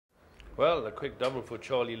Well, a quick double for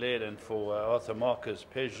Charlie Laird and for Arthur Marcus.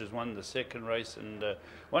 Pej has won the second race and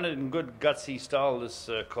won it in good gutsy style, this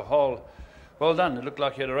Cahal. Well done. It looked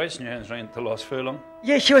like you had a race in your hands right at the last furlong.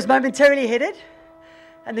 Yeah, she was momentarily headed,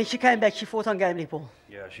 and then she came back. She fought on gamely, Paul.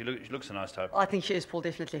 Yeah, she looks a nice type. I think she is, Paul,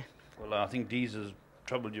 definitely. Well, I think Dees has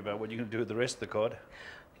troubled you about what you're going to do with the rest of the card.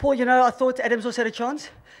 Paul, you know, I thought Adams also had a chance,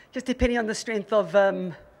 just depending on the strength of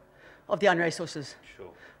the unraced horses. Sure.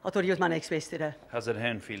 I thought he was my next best today. How's that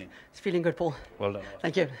hand feeling? It's feeling good, Paul. Well done.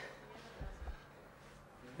 Thank you.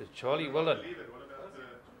 Charlie, well done.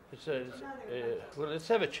 Well, let's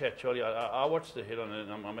have a chat, Charlie. I watched the hit on it,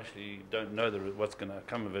 and I'm actually don't know what's going to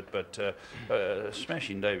come of it, but a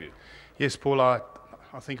smashing debut. Yes, Paul, I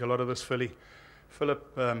think a lot of this filly.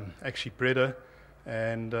 Philip actually bred her,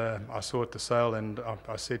 and I saw at the sale, and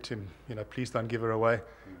I said to him, you know, please don't give her away.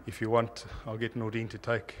 If you want, I'll get Nordine to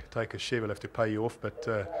take a share. We'll have to pay you off, but...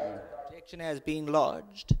 Objection has been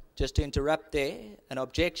lodged. Just to interrupt there, an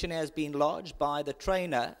objection has been lodged by the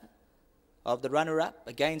trainer of the runner-up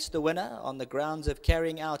against the winner on the grounds of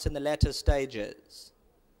carrying out in the latter stages.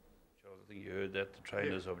 Charles, I think you heard that. The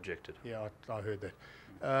trainers objected. Yeah, I heard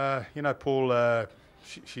that. You know, Paul,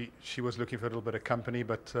 she was looking for a little bit of company,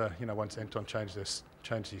 but, you know, once Anton changed his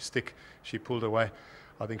stick, she pulled away.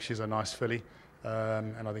 I think she's a nice filly,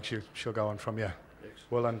 and I think she'll go on from here.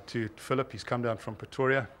 Excellent. Well done to Philip. He's come down from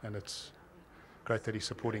Pretoria, and it's great that he's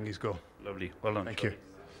supporting his girl. Lovely. Well done. Thank you.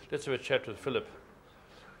 Let's have a chat with Philip.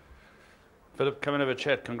 Philip, come and have a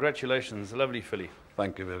chat. Congratulations. Lovely filly.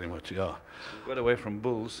 Thank you very much, yeah. You got away from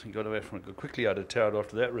bulls. You got away from quickly out of town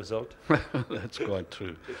after that result. That's quite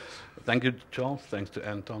true. Thank you, Charles. Thanks to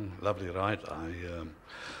Anton. Lovely ride.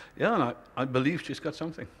 I believe she's got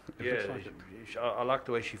something. Yeah, I like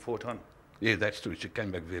the way she fought on. Yeah, that's true. She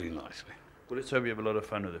came back very nicely. Well, let's hope you have a lot of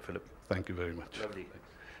fun with it, Philip. Thank you very much. Lovely.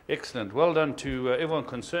 Excellent. Well done to everyone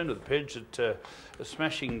concerned with Pej at a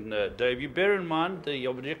smashing debut. Bear in mind the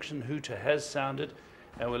objection hooter has sounded,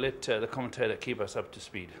 and we'll let the commentator keep us up to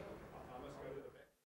speed.